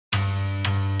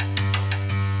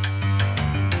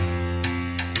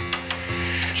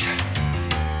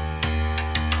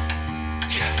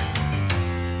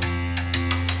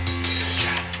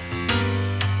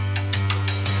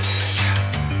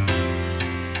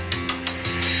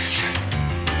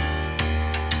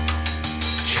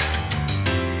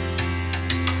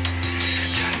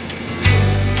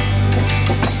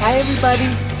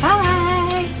everybody.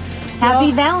 Hi.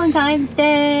 Happy Valentine's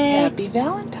Day. Happy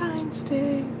Valentine's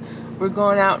Day. We're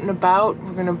going out and about.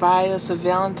 We're going to buy us a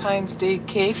Valentine's Day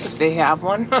cake if they have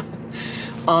one.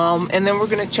 And then we're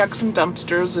going to check some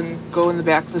dumpsters and go in the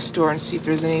back of the store and see if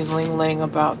there's anything laying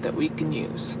about that we can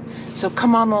use. So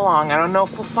come on along. I don't know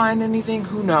if we'll find anything.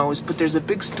 Who knows? But there's a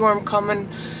big storm coming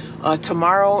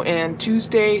tomorrow and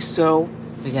Tuesday, so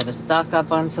We got to stock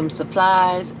up on some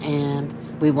supplies, and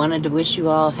we wanted to wish you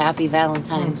all happy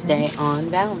Valentine's Day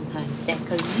on Valentine's Day,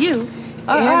 because you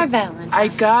are our Valentine. I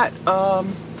got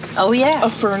Oh, yeah. a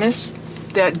furnace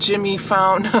that Jimmy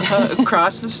found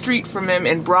across the street from him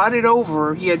and brought it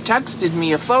over. He had texted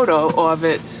me a photo of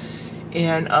it,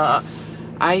 and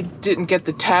I didn't get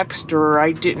the text, or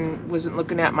wasn't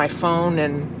looking at my phone,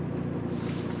 and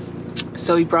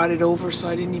so he brought it over, so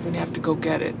I didn't even have to go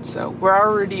get it. So we're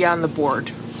already on the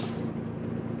board.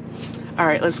 All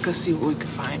right, let's go see what we can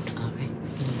find. All right.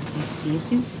 See you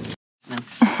soon.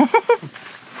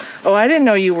 Oh, I didn't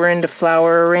know you were into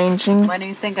flower arranging. Why do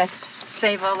you think I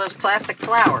save all those plastic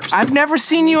flowers? I've never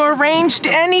seen you arranged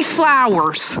any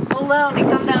flowers. Hold on, they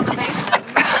come down the basement.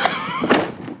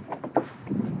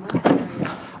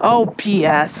 Oh,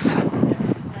 P.S.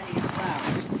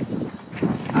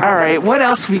 All right, what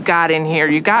else we got in here?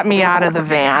 You got me out of the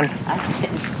van. I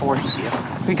didn't force you.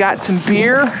 We got some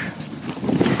beer. I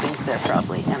think they're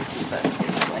probably empty, but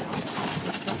it's like...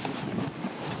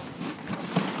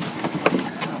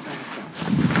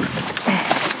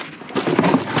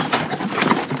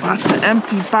 Lots of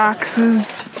empty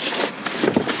boxes.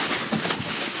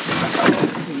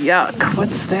 Yuck,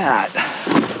 what's that?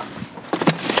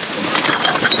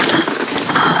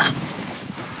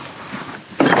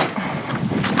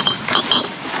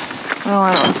 Oh,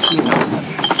 I don't see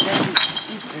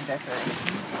nothing. Easter decorations.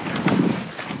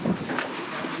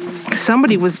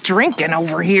 Somebody was drinking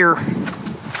over here.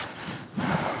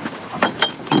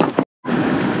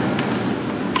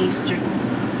 Easter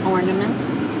ornaments.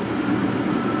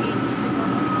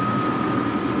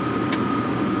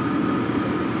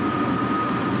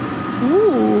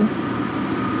 Ooh.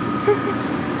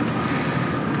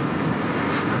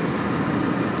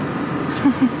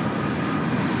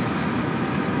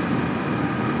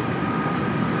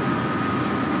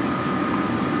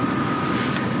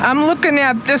 I'm looking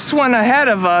at this one ahead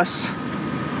of us. Oh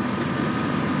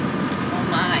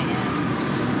my.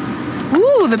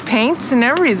 Ooh, the paints and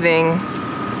everything.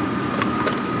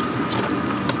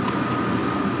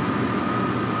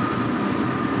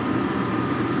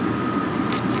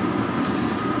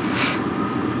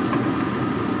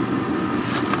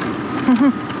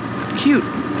 Cute.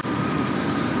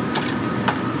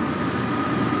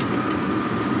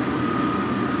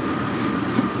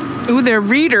 Ooh, they're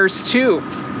readers too.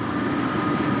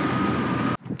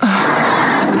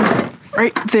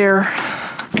 Right there.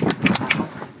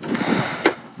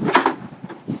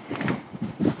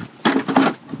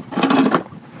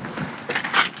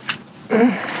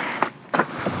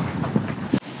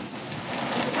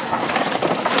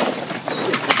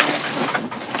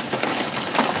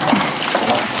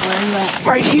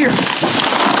 Right here.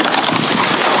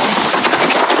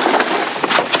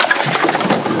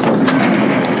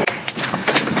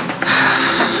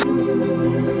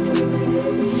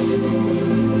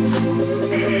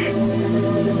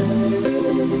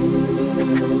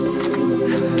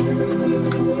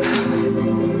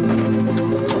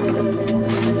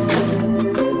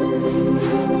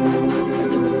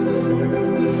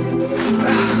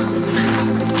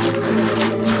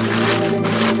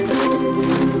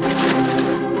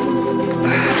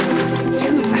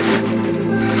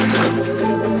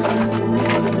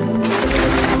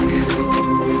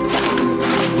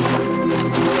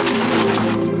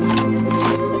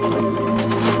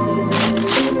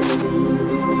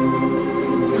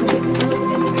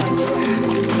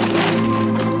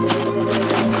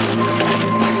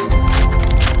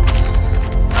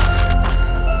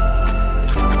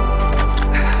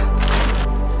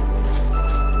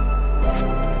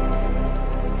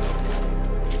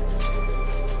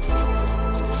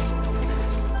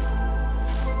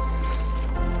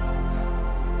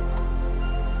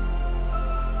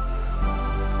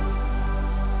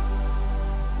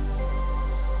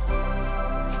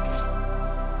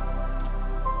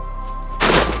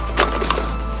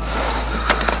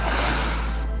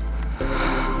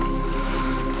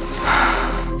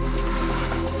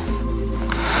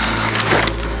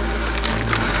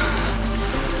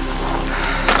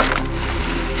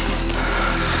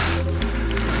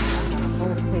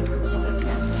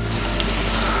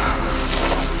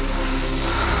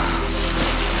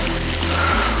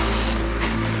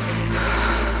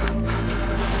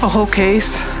 A whole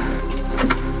case.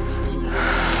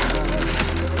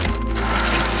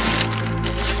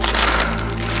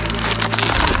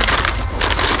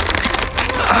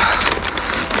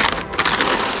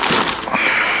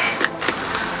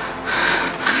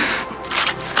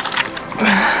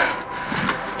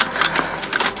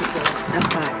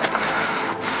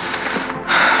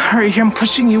 All right, I'm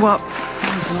pushing you up.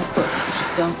 Don't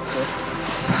push. Don't push.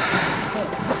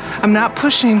 I'm not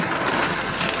pushing. All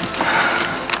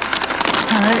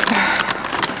right.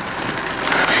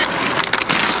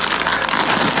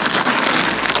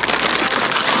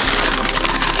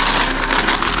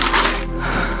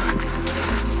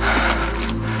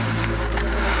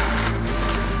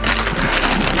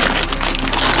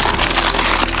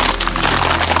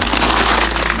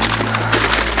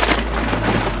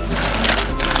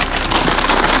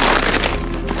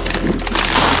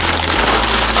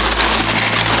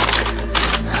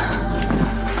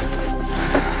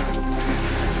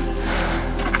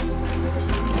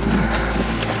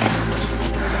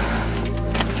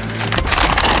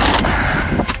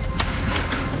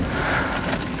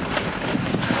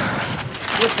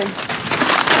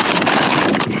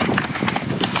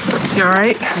 You all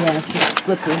right? Yeah, it's just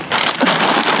slippery.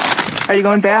 Are you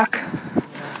going back?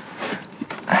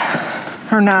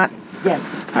 Or not? Yes.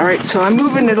 All right, so I'm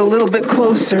moving it a little bit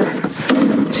closer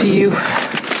to you.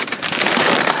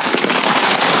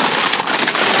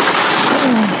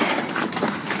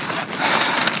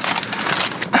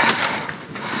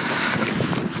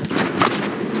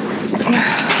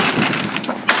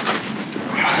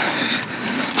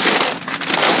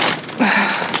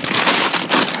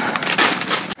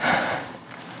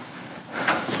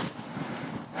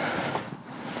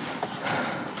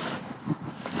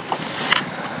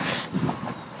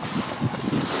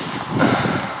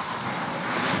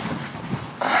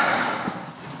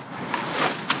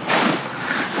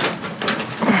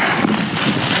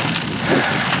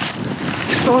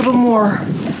 Just a little more. All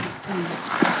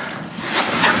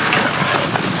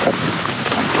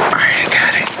right, I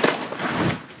got it.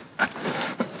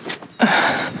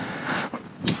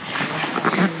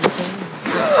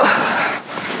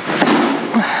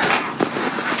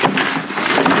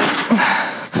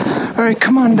 All right,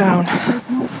 come on down.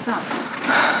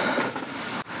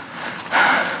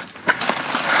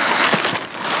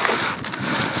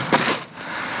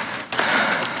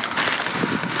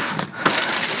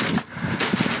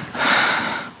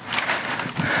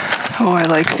 Oh, I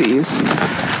like these.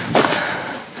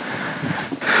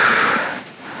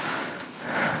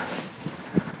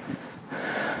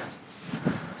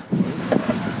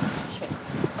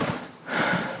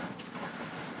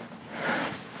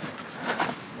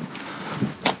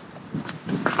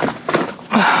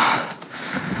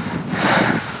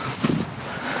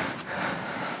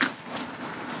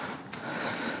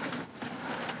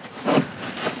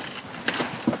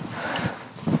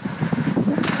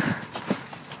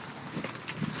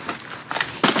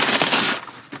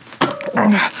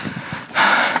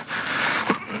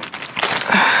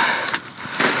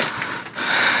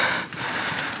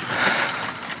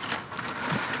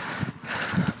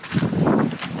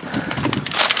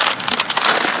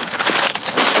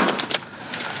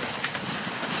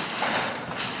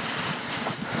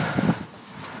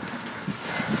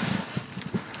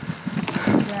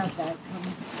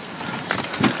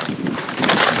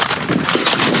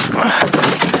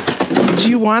 Do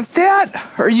you want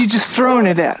that, or are you just throwing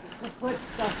it at? Put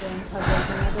stuff in because there's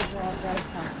another grab right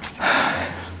coming.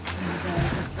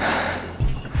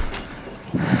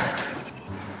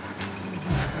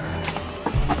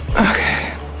 Okay.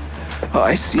 Oh,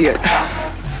 I see it.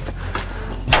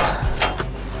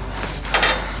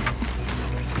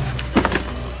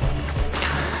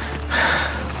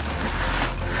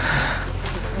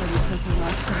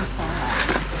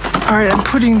 All right, I'm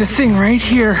putting the thing right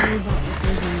here.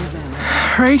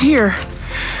 Right here.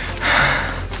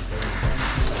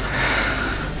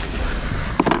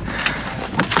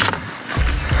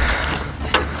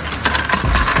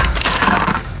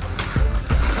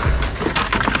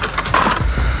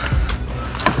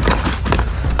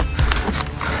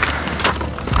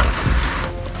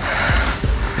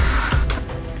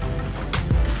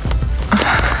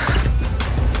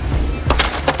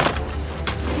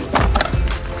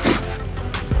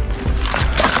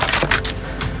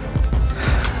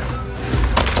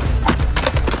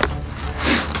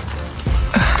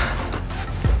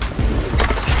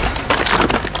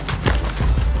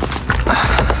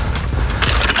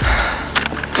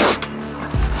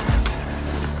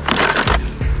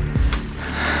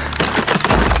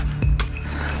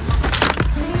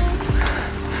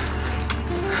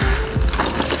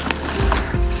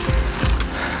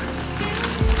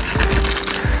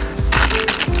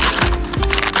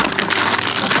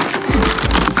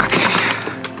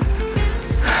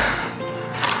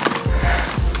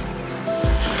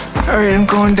 All right, I'm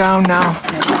going down now.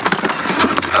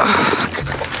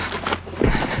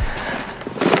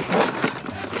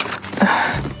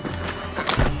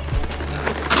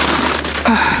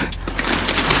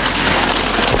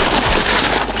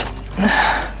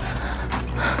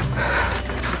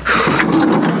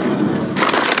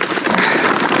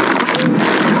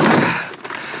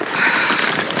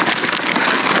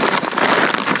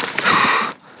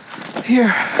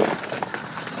 Here.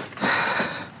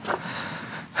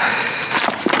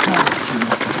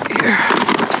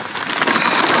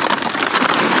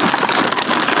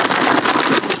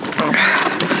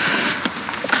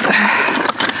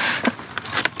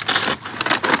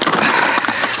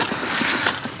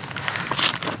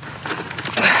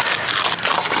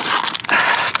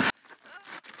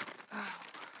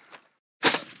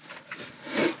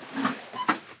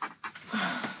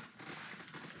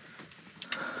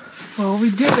 Well,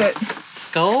 we did it.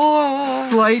 Score.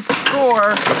 Slight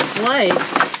score. Slight.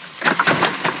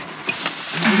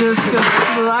 Just a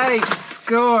slight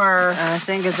score. I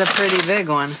think it's a pretty big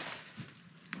one.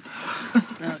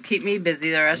 It'll keep me busy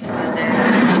the rest of the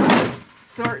day.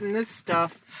 Sorting this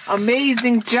stuff.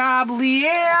 Amazing job,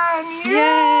 LeeAnn.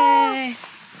 Yay!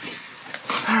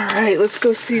 All right, let's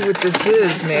go see what this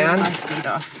is, Turn man. my seat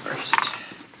off first.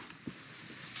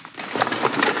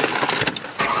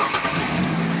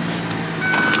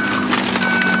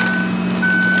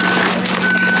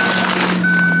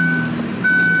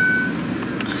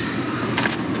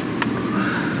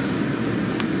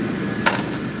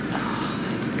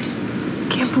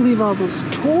 Can't believe all those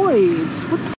toys.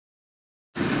 What the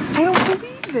I don't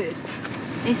believe it.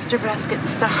 Easter basket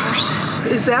stuffers.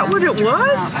 Is that what it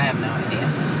was? I have no idea.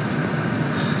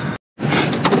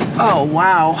 Oh,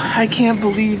 wow. I can't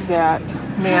believe that,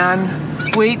 man.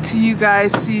 Wait till you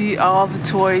guys see all the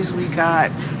toys we got.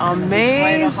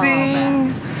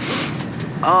 Amazing.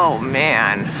 Oh,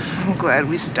 man. I'm glad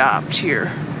we stopped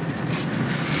here.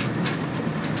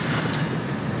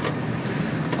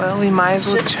 Well, we might as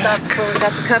well Should stop check. before we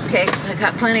got the cupcakes. I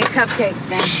got plenty of cupcakes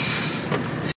then.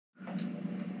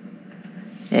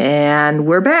 And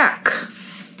we're back.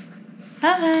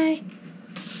 Hi.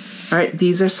 All right,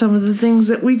 these are some of the things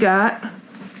that we got.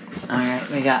 All right,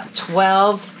 we got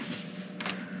 12,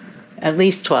 at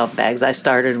least 12 bags. I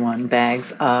started one,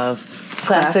 bags of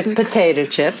classic potato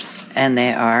chips, and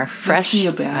they are fresh. see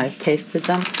a bag. I've tasted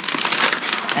them,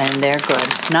 and they're good.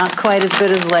 Not quite as good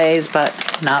as Lay's, but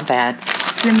not bad.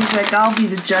 Jimmy's like, I'll be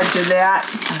the judge of that.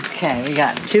 Okay, we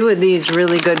got 2 of these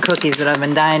really good cookies that I've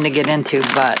been dying to get into,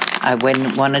 but I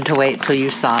wanted to wait till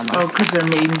you saw them. Oh, because they're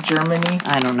made in Germany?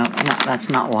 I don't know. No, that's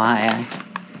not why.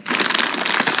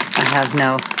 I have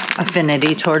no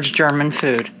affinity towards German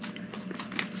food.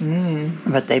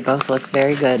 But they both look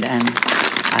very good, and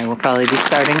I will probably be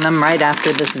starting them right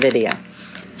after this video.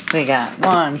 We got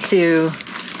 2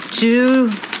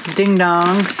 ding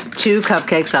dongs, 2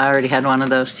 cupcakes. I already had one of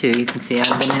those too. You can see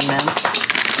I've been in them.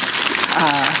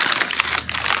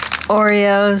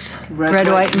 Oreos, red,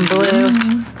 white, and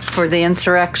blue for the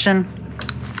insurrection.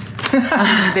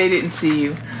 They didn't see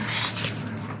you.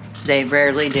 They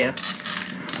rarely do.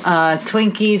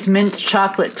 Twinkies, mint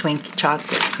chocolate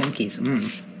Twinkies.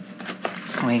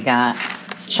 We got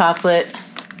chocolate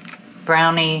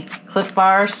brownie Cliff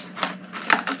Bars,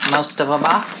 most of a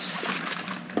box.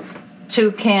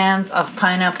 2 cans of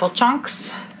pineapple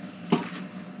chunks.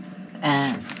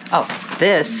 And,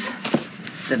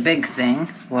 the big thing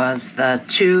was the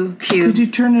 2 cube. Could you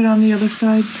turn it on the other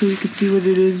side so you could see what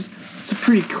it is? It's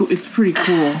pretty cool.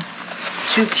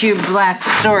 2 cube black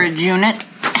storage unit.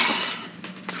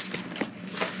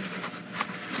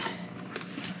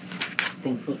 I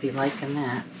think we'll be liking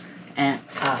that. And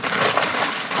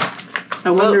I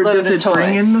wonder, boatload does of it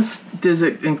bring toys. in this? Does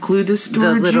it include the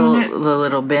storage the unit?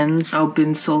 little bins. Oh,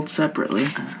 been sold separately.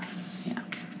 Yeah,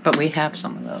 but we have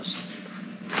some of those.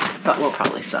 But we'll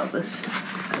probably sell this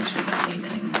because we don't need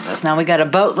any more of those. Now we got a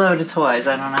boatload of toys.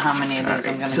 I don't know how many of these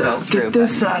I'm going to go through. Get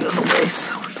this out of the way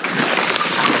so we can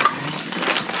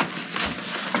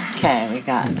see. Okay, we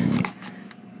got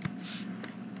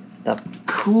the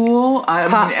Cool. I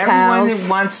Pop mean, everyone Pals.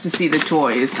 wants to see the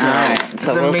toys. So All right, it's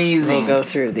so amazing. We'll go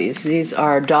through these. These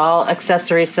are doll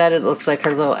accessory set. It looks like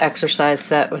her little exercise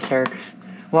set with her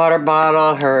water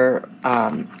bottle, her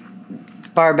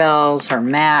barbells, her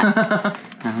mat.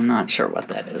 I'm not sure what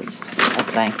that is. A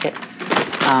blanket.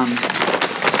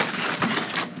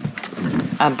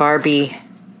 A Barbie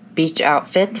beach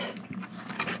outfit.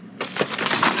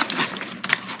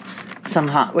 Some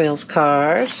Hot Wheels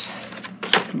cars.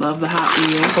 Love the Hot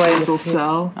Wheels. Those will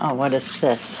sell. Oh, what is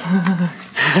this?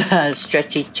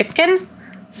 Stretchy chicken?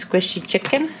 Squishy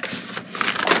chicken?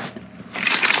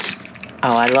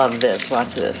 Oh, I love this.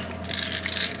 Watch this.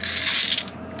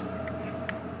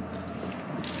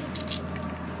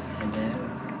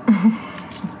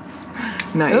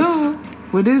 Nice. Ooh,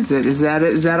 What is it? Is that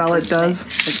it? Is that all it does?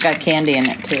 It's got candy in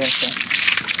it too. So.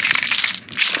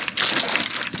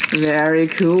 Very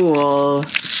cool.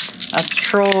 A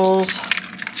Trolls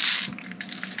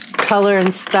color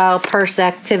and style purse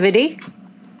activity.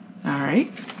 All right.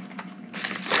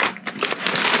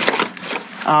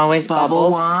 Always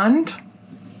Bubble bubbles. wand.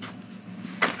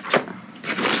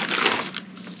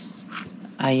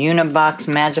 A Unibox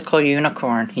magical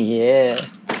unicorn. Yeah.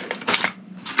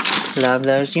 Love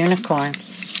those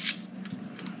unicorns.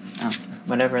 Oh,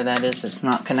 whatever that is, it's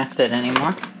not connected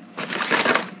anymore.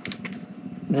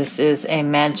 This is a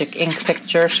magic ink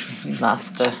picture. We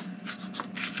lost the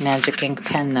magic ink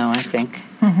pen though, I think.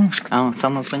 Oh,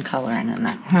 someone's been coloring in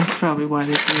that. That's probably why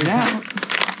they threw it out.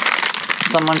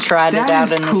 Someone tried it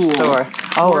out in the store.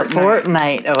 Oh, a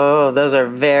Fortnite. Oh, those are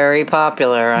very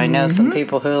popular. I know some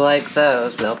people who like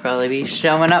those. They'll probably be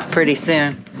showing up pretty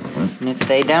soon. And if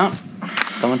they don't,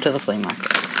 it's going to the flea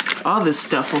market. All this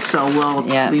stuff will sell well at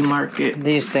the flea market.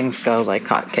 These things go like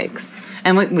hotcakes.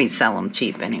 And we sell them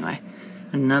cheap anyway.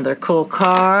 Another cool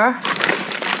car.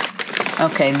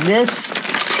 Okay,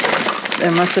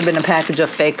 there must have been a package of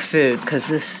fake food because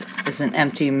this is an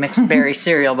empty mixed berry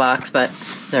cereal box, but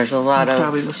there's a lot of...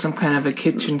 Probably some kind of a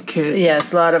kitchen kit.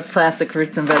 Yes, a lot of plastic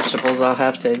fruits and vegetables. I'll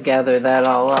have to gather that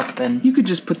all up and you could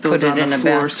just put those on the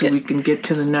floor basket. so we can get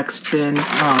to the next bin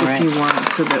if you want,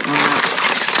 so that we're not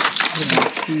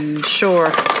confused.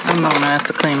 Sure. I'm going to have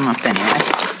to clean them up anyway.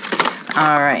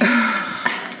 All right.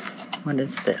 What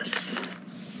is this?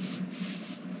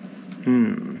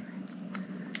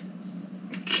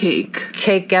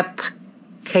 Cake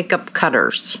up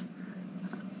cutters.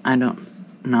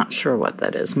 Not sure what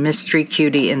that is. Mystery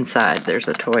cutie inside. There's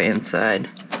a toy inside.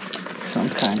 Some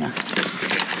kind of...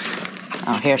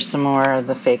 Oh, here's some more of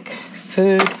the fake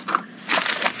food.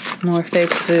 More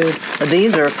fake food. Oh,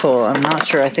 these are cool. I'm not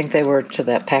sure. I think they were to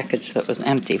that package that was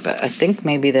empty, but I think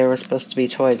maybe there were supposed to be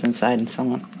toys inside and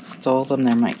someone stole them.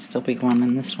 There might still be one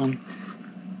in this one.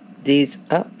 These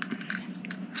up.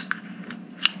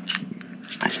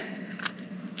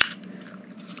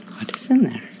 What is in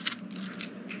there?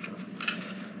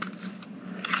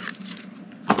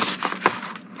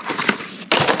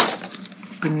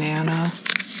 Banana.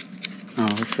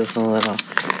 Oh, this is a little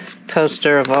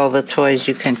poster of all the toys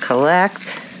you can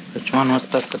collect. Which one was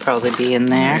supposed to probably be in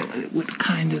there? What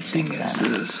kind of thing is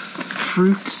this?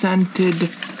 Fruit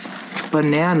scented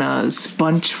bananas,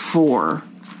 bunch 4.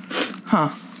 Huh.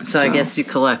 So I guess you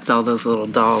collect all those little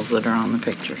dolls that are on the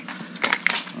picture.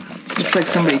 Looks like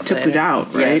somebody took it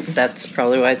out, right? Yes, that's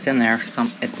probably why it's in there.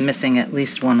 It's missing at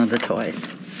least one of the toys.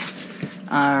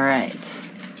 All right.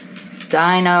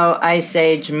 Dino Ice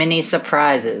Age mini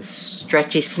surprises.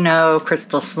 Stretchy snow,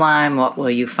 crystal slime, what will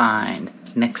you find?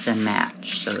 Mix and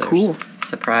match. So there's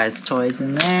surprise toys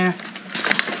in there.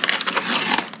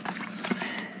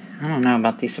 I don't know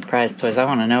about these surprise toys. I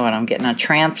want to know what I'm getting. A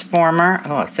transformer.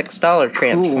 Oh, a $6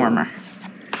 transformer.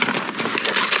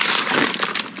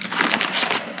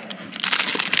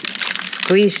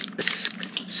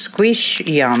 Squish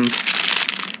Yum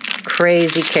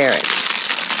Crazy Carrot.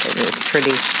 It is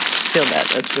pretty. Feel that.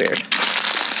 That's weird.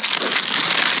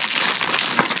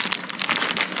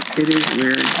 It is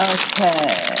weird.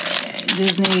 Okay.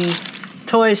 Disney,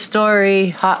 Toy Story,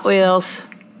 Hot Wheels.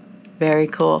 Very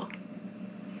cool.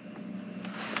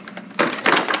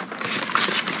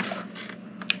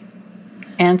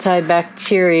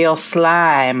 Antibacterial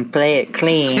slime. Play it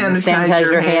clean. Sanitize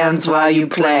your hands while you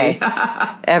play.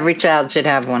 Every child should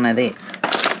have one of these.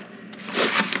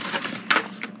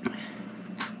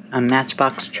 A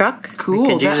Matchbox truck. Cool. We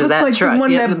could That use looks like truck. the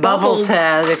one Yeah, that Bubbles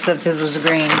had, except his was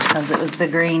green because it was the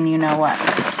green. You know what?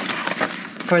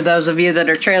 For those of you that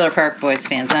are Trailer Park Boys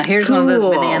fans. Now here's one of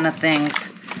those banana things.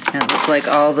 And it looks like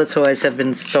all the toys have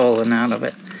been stolen out of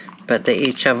it, but they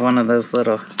each have one of those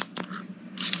little.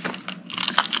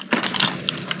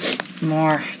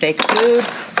 More fake food.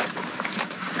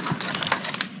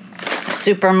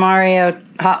 Super Mario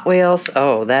Hot Wheels.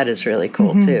 Oh, that is really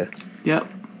cool too. Yep.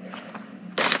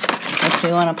 If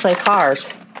you want to play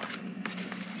cars.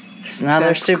 It's another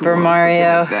That's Super cool.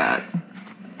 Mario. Look at that.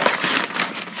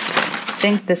 I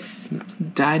think this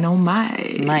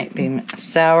Dynamite. might be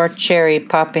sour cherry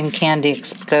popping candy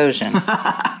explosion.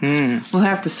 We'll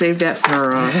have to save that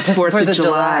for 4th of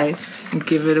July and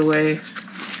give it away.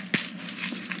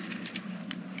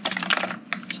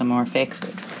 Some more fake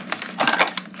food.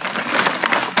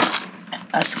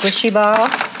 A squishy ball.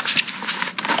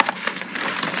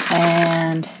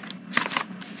 And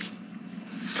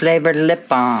flavored lip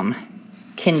balm.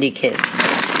 Kindy Kids.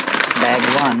 Bag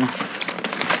 1.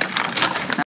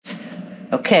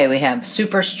 Okay, we have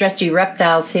super stretchy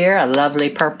reptiles here. A lovely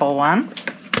purple one.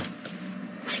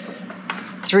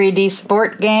 3D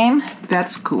sport game.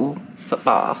 That's cool.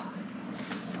 Football.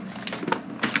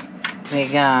 We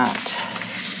got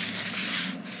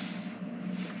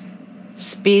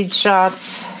speed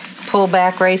shots,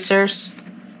 pullback racers.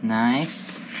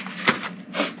 Nice.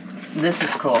 This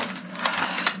is cool.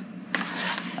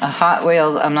 A Hot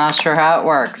Wheels, I'm not sure how it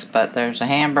works, but there's a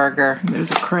hamburger. There's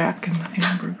a crack in the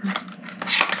hamburger.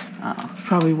 Oh. That's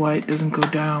probably why it doesn't go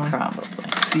down. Probably.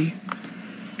 See?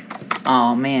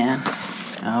 Oh, man.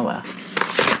 Oh, well.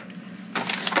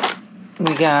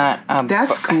 We got a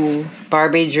That's cool.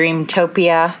 Barbie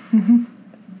Dreamtopia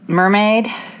mermaid.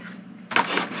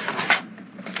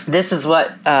 This is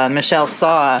what Michelle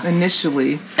saw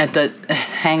Initially. at the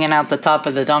hanging out the top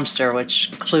of the dumpster,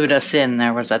 which clued us in.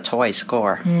 There was a toy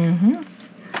score.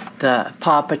 The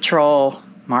Paw Patrol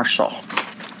Marshall.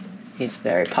 He's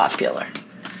very popular.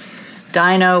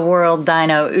 Dino World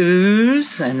Dino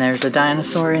Ooze, and there's a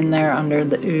dinosaur in there under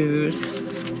the ooze.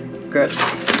 Gross.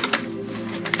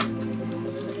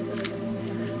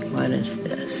 What is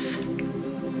this?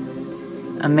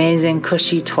 Amazing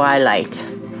Cushy Twilight.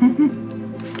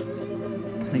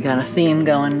 We got a theme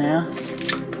going now.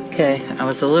 Okay, I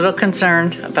was a little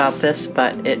concerned about this,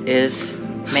 but it is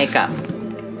makeup.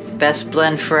 Best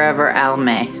Blend Forever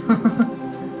Almay.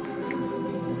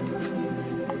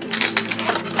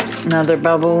 Another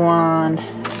bubble wand.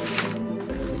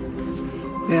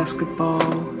 Basketball.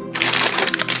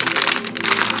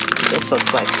 This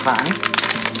looks like fun.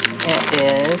 It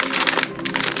is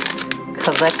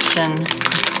Collection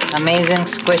Amazing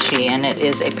Squishy, and it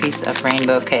is a piece of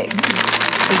rainbow cake.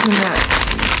 Isn't that...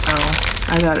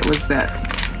 Oh, I thought it was that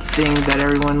thing that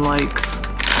everyone likes.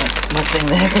 What thing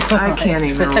there? I can't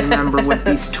even remember what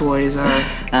these toys are.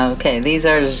 Okay, these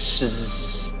are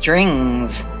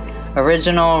strings.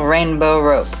 Original rainbow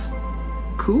rope.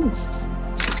 Cool.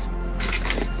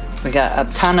 We got a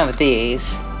ton of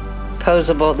these.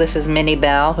 Posable. This is Minnie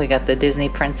Belle. We got the Disney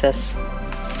Princess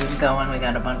is going. We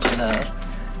got a bunch of those.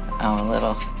 Oh, a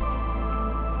little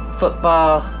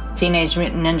football. Teenage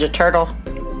Mutant Ninja Turtle.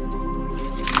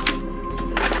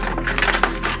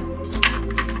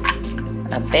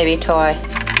 A baby toy.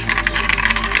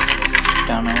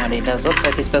 Don't know what he does. Looks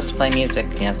like he's supposed to play music.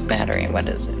 He has battery. What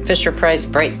is it? Fisher Price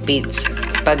Bright Beats.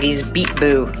 Buggy's Beat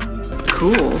Boo.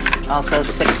 Cool. Also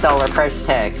 $6 price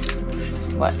tag.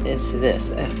 What is this?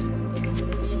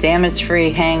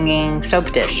 Damage-free hanging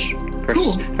soap dish.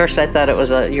 First I thought it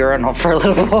was a urinal for a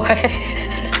little boy.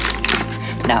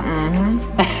 No.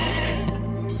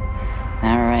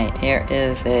 Alright, here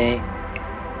is a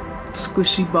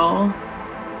Squishy ball.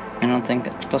 I don't think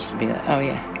it's supposed to be that. Oh,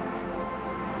 yeah.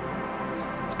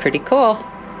 It's pretty cool.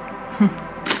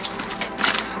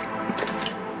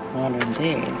 What are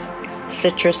these?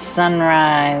 Citrus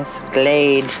Sunrise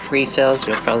Glade refills.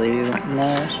 You'll probably be wanting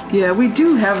those. Yeah, we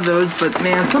do have those, but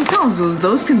man, sometimes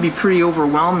those can be pretty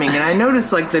overwhelming. And I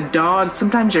notice, like, the dog,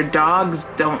 sometimes your dogs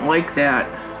don't like that.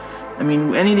 I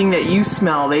mean, anything that you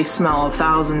smell, they smell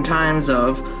 1,000 times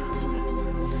of.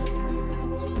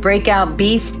 Breakout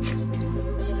Beast.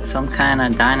 Some kind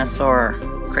of dinosaur,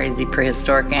 crazy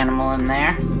prehistoric animal in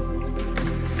there.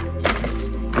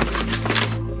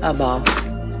 A ball.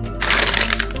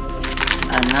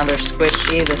 Another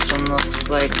squishy. This one looks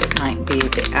like it might be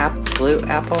the blue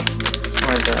apple,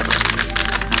 or the,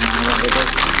 I don't know what it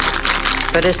is,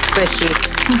 but it's squishy.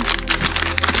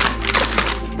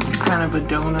 It's kind of a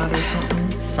donut or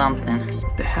something. Something.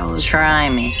 The hell is Try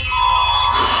me.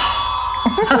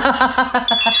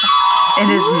 It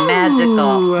is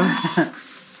magical.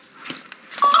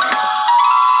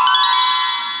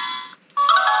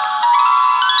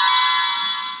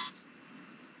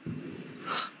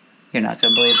 You're not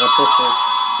gonna believe what this is.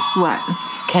 What?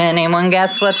 Can anyone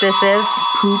guess what this is?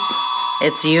 Poop.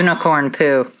 It's unicorn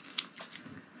poo.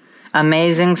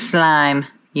 Amazing slime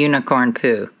unicorn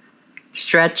poo.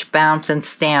 Stretch, bounce, and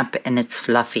stamp, and it's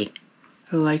fluffy.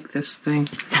 I like this thing.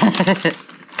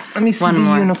 Let me see One the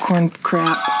more. unicorn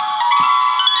crap.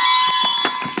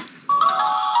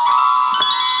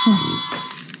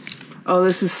 Oh,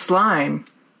 this is slime.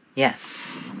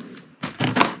 Yes.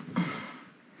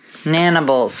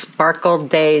 Nanables Sparkle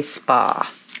Day Spa.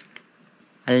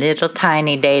 A little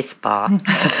tiny day spa.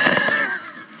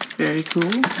 Very cool.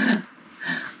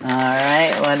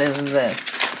 Alright, what is this?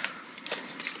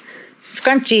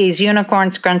 Scrunchies,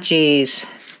 unicorn scrunchies.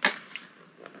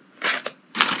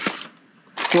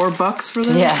 $4 for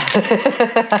them? Yeah.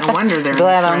 No wonder they're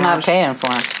Glad in the I'm not trash. paying for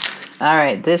them.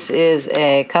 Alright, this is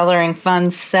a coloring fun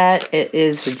set. It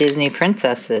is the Disney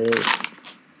Princesses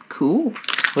Cool.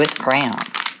 with crayons.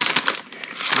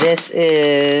 This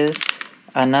is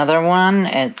another one.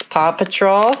 It's Paw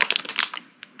Patrol.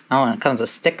 Oh, and it comes with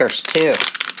stickers too,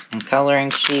 and coloring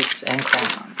sheets and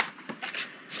crayons.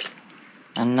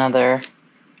 Another,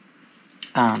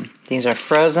 these are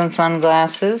frozen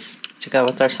sunglasses to go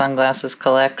with our sunglasses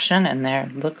collection, and there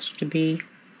looks to be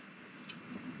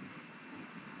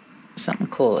something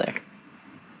cool there.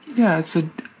 Yeah, it's a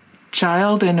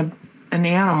child and an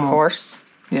animal. A horse?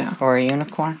 Yeah. Or a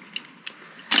unicorn?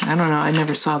 I don't know. I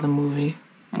never saw the movie.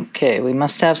 Okay, we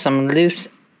must have some loose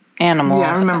animal.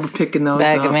 Yeah, I remember picking those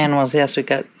bag up. of animals. Yes, we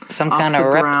got some kind of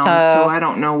ground, reptile. so I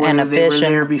don't know and whether a they were fish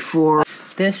there before.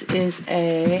 This is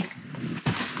a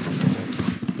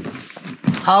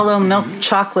hollow milk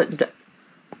chocolate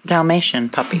Dalmatian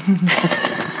puppy.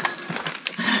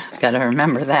 Got to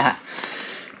remember that.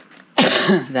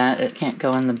 That it can't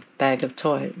go in the bag of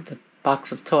toys, the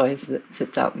box of toys that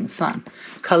sits out in the sun.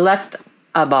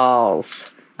 Collectables.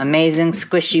 Amazing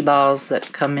squishy balls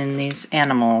that come in these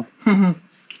animal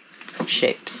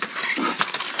shapes.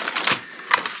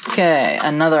 Okay,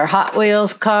 another Hot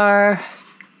Wheels car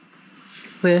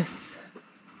with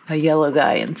a yellow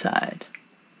guy inside.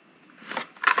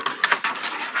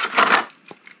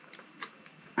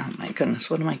 Oh my goodness,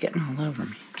 what am I getting all over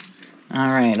me?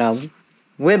 Alright, a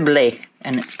Wibbly,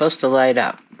 and it's supposed to light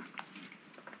up,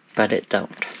 but it don't.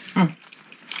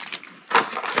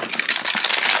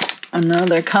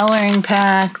 Another coloring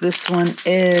pack. This one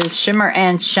is Shimmer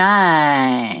and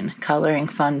Shine coloring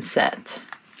fun set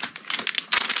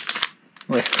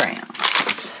with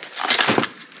crayons.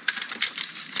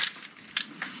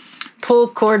 Pull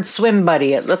cord swim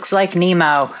buddy. It looks like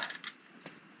Nemo.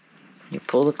 You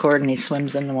pull the cord and he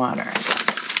swims in the water, I guess.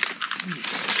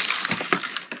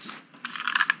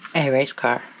 A race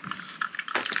car.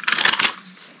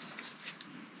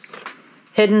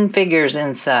 Hidden figures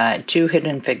inside. 2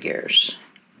 hidden figures.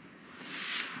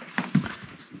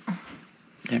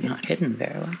 They're not hidden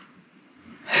very well.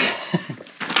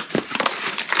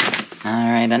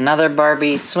 Alright, another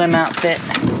Barbie swim outfit.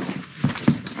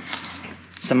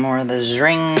 Some more of the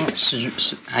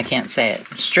I can't say it.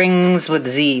 Strings with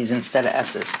Z's instead of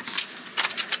S's.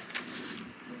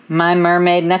 My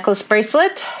Mermaid necklace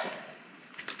bracelet.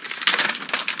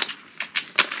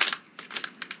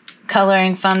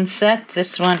 Coloring fun set.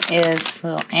 This one is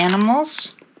little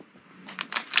animals.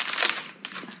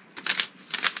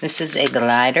 This is a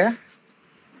glider.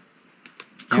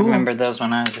 Cool. I remember those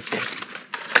when I was a kid.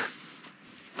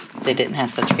 They didn't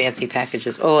have such fancy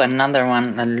packages. Oh, another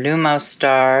one, the Lumo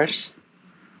Stars.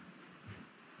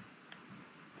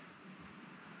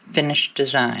 Finished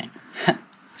design. I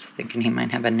was thinking he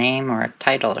might have a name or a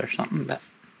title or something, but...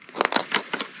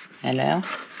 Hello?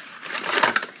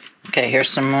 Okay, here's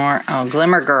some more. Oh,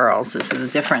 Glimmer Girls. This is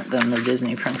different than the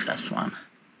Disney Princess one.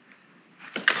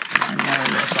 I know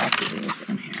there's lots of these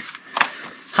in here.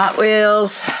 Hot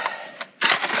Wheels.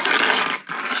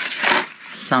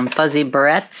 Some fuzzy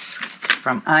barrettes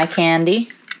from Eye Candy.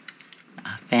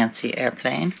 A fancy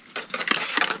airplane.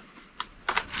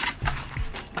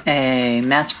 A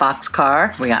Matchbox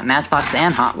car. We got Matchbox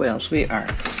and Hot Wheels. We are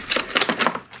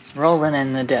rolling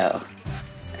in the dough.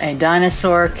 A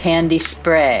dinosaur candy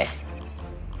spray.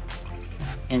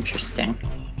 Interesting.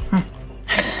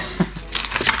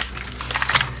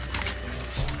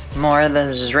 More of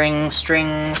the strings.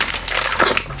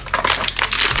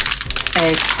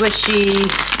 A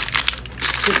squishy,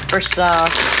 super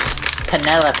soft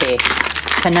Penelope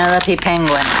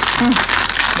penguin.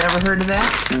 Never heard of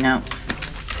that? No,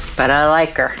 but I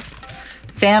like her.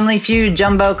 Family Feud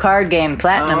Jumbo Card Game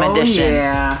Platinum Edition. Oh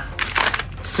yeah.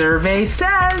 Survey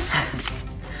says.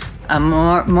 A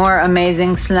more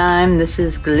amazing slime. This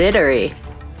is glittery.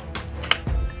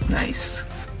 Nice.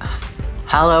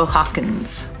 Hollow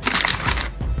Hawkins.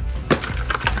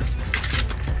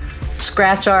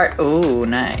 Scratch art. Ooh,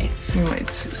 nice. We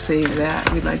might save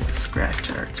that. We like the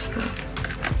scratch art stuff.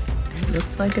 It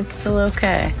looks like it's still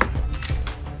okay.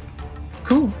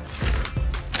 Cool.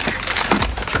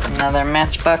 Another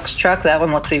Matchbox truck. That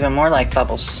one looks even more like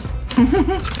Bubbles.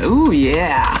 Ooh,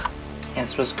 yeah.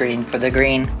 This was green for the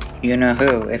green. You know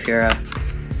who, if you're a...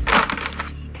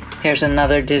 Here's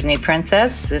another Disney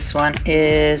princess. This one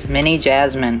is Minnie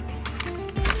Jasmine.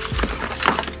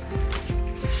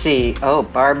 Let's see. Oh,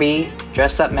 Barbie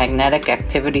Dress Up Magnetic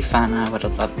Activity Fun. I would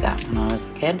have loved that when I was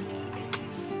a kid.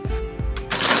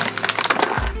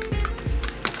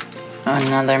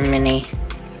 Another mini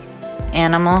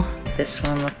animal. This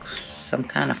one looks some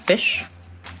kind of fish.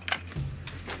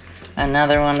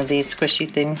 Another one of these squishy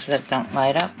things that don't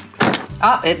light up.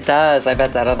 Oh, it does. I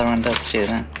bet that other one does too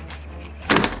then.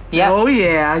 Yep. Oh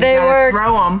yeah. They work.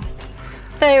 Throw them.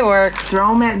 They work.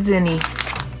 Throw them at Zinni.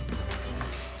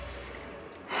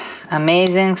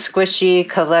 Amazing Squishy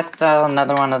Collecto.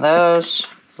 Another one of those.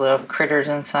 Little critters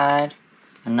inside.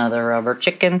 Another rubber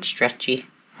chicken. Stretchy.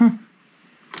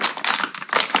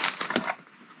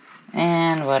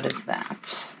 And what is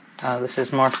that? Oh, this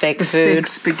is more fake food. Fake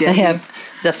spaghetti. Yep,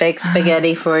 the fake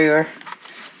spaghetti for your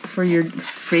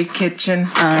fake kitchen.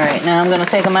 All right, now I'm going to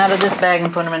take them out of this bag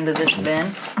and put them into this bin.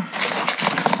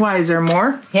 Why, is there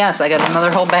more? Yes, I got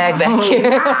another whole bag back here.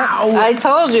 Wow. I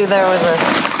told you there was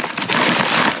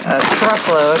a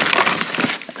truckload.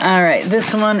 All right,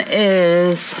 this one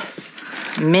is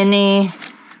Minnie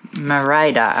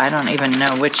Merida. I don't even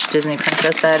know which Disney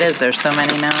princess that is. There's so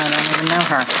many now, I don't even know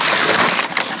her.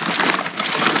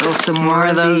 Oh, some More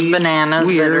of those bananas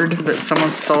weird. that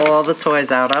someone stole all the toys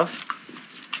out of.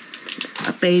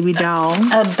 A baby doll.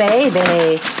 A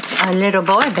baby. A little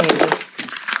boy baby.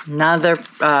 Another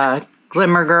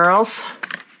Glimmer Girls.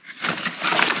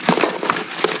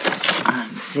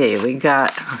 Let's see, we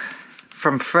got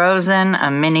from Frozen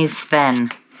a mini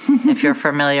Sven. If you're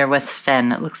familiar with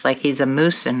Sven, it looks like he's a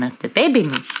moose and the baby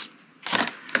moose.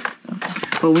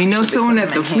 Well, we know someone at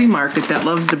the flea market that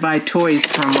loves to buy toys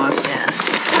from us.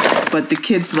 Yes. But the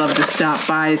kids love to stop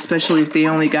by, especially if they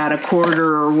only got a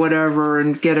quarter or whatever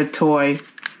and get a toy.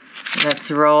 Let's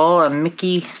roll a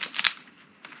Mickey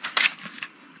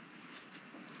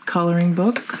Coloring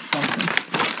book. something.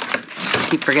 I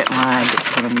keep forgetting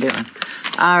what I'm doing.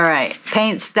 All right,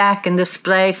 paint, stack, and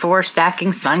display for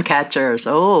stacking sun catchers.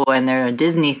 Oh, and they're a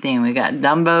Disney theme. We got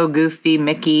Dumbo, Goofy,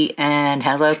 Mickey, and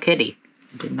Hello Kitty.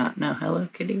 I did not know Hello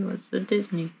Kitty was the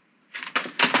Disney.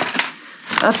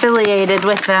 Affiliated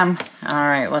with them. All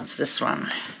right, what's this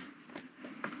one?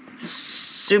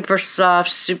 Super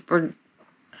soft,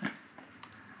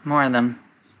 more of them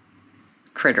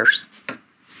critters.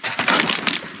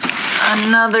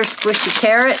 Another squishy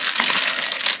carrot.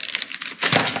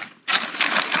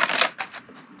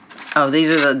 Oh, these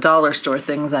are the dollar store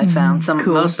things I found.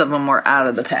 Cool. Most of them were out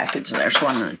of the package. There's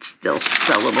one that's still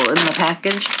sellable in the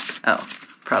package. Oh,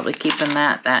 probably keeping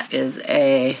that. That is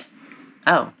a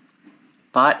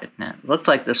looks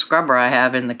like the scrubber I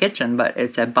have in the kitchen, but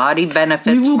it's a body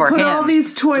benefits We will for put him. all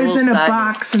these toys in a Dual-sided.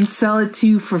 box and sell it to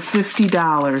you for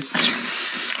 $50.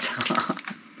 Stop.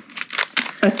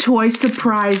 A toy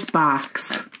surprise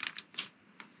box.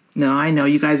 No, I know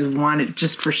you guys want it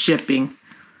just for shipping.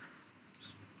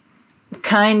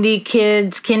 Kindy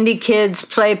Kids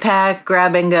play pack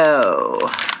grab and go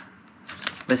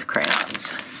with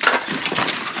crayons.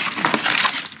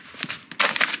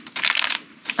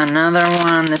 Another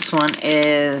one. This one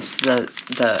is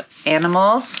the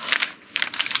animals.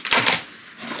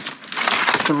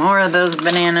 Some more of those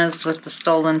bananas with the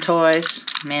stolen toys.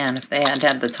 Man, if they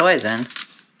had the toys in,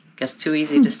 guess too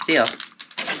easy to steal.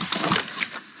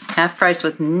 Half price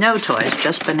with no toys,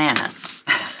 just bananas.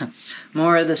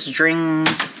 More of the strings.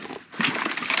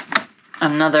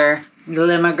 Another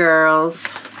Glimmer Girls.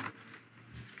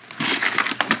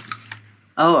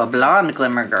 Oh, a blonde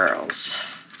Glimmer Girls.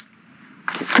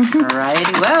 Different variety.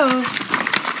 Whoa!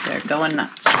 They're going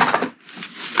nuts.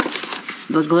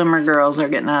 The Glimmer Girls are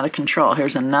getting out of control.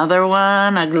 Here's another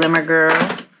one. A Glimmer Girl.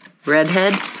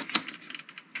 Redhead.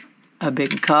 A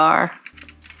big car.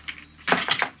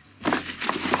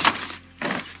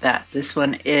 That. This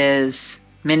one is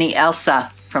Mini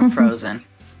Elsa from Frozen.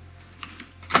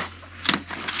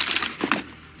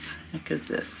 What is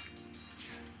this?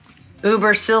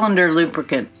 Uber cylinder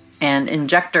lubricant and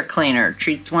injector cleaner.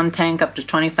 Treats one tank up to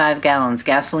 25 gallons,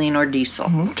 gasoline or diesel.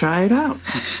 We'll try it out.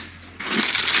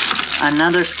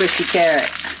 Another squishy carrot.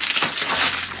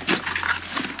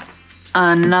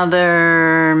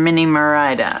 Another Mini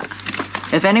Merida.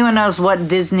 If anyone knows what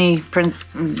Disney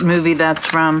movie that's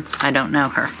from, I don't know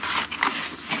her.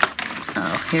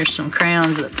 Oh, here's some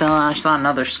crayons that fell out. I saw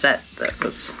another set that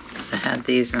had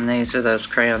these, and these are those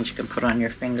crayons you can put on your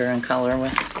finger and color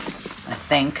with, I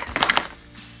think.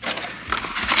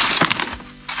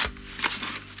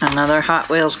 Another Hot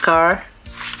Wheels car.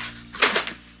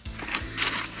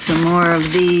 Some more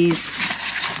of these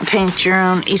paint your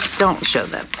own. Don't show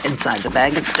that inside the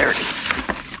bag, it's dirty.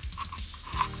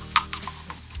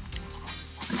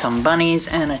 Some bunnies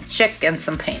and a chick and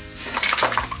some paints.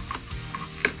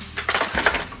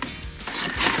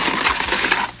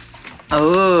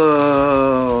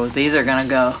 Oh, these are gonna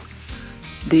go.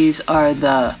 These are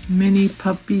the Mini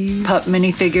puppies.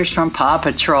 minifigures from Paw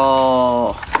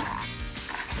Patrol.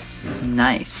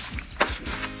 Nice.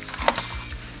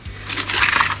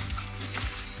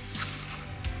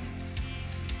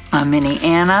 A mini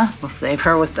Anna. We'll save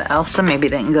her with the Elsa. Maybe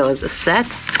they can go as a set.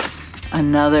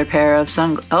 Another pair of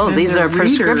sunglasses. Oh, And these they're are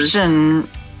prescription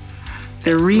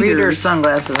They're Reader readers.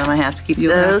 sunglasses. I might have to keep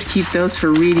You'll have those. to keep those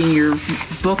for reading your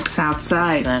books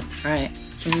outside. That's right.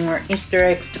 Some more Easter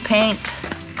eggs to paint.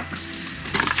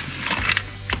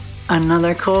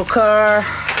 Another cool car.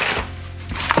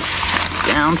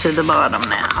 Down to the bottom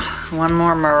now. One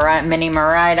more mini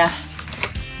Merida.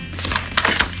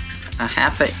 A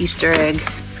half an Easter egg.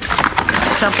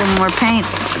 A couple more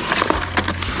paints.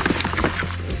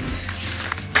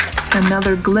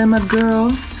 Another glimmer girl.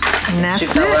 And that's She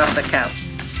fell it. off the couch.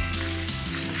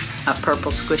 A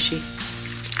purple squishy.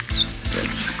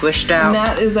 That's squished out. And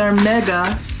that is our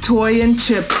mega toy and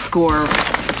chip score.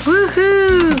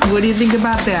 Woohoo! What do you think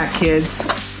about that, kids?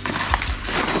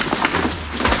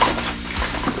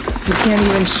 We can't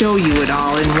even show you it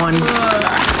all in one.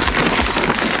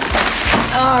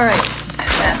 All right,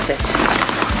 that's it.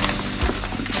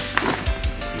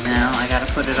 Now I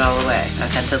gotta put it all away.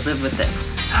 I've had to live with it.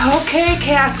 Okay,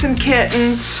 cats and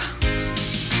kittens.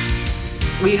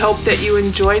 We hope that you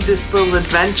enjoyed this little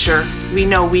adventure. We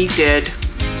know we did.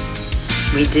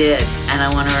 We did, and I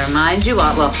want to remind you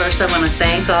all, well, first I want to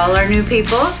thank all our new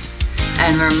people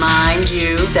and remind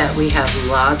you that we have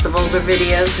lots of older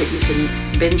videos that you can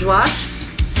binge watch.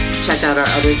 Check out our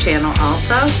other channel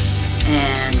also,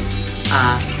 and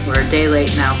we're a day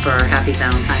late now for our Happy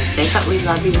Valentine's Day, but we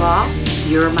love you all.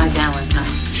 You're my Valentine.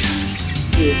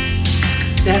 You.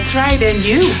 That's right, and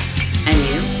you. And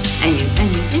you, and you, and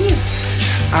you, and you.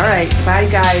 All right, bye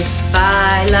guys.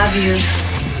 Bye, love you.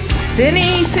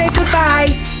 Zinni, say goodbye.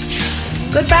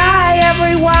 Goodbye,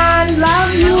 everyone.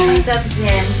 Love you. Love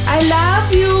Zin. I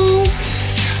love you.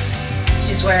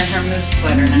 She's wearing her moose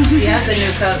sweater now. She has a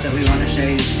new coat that we want to show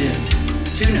you soon.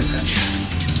 2 new coats.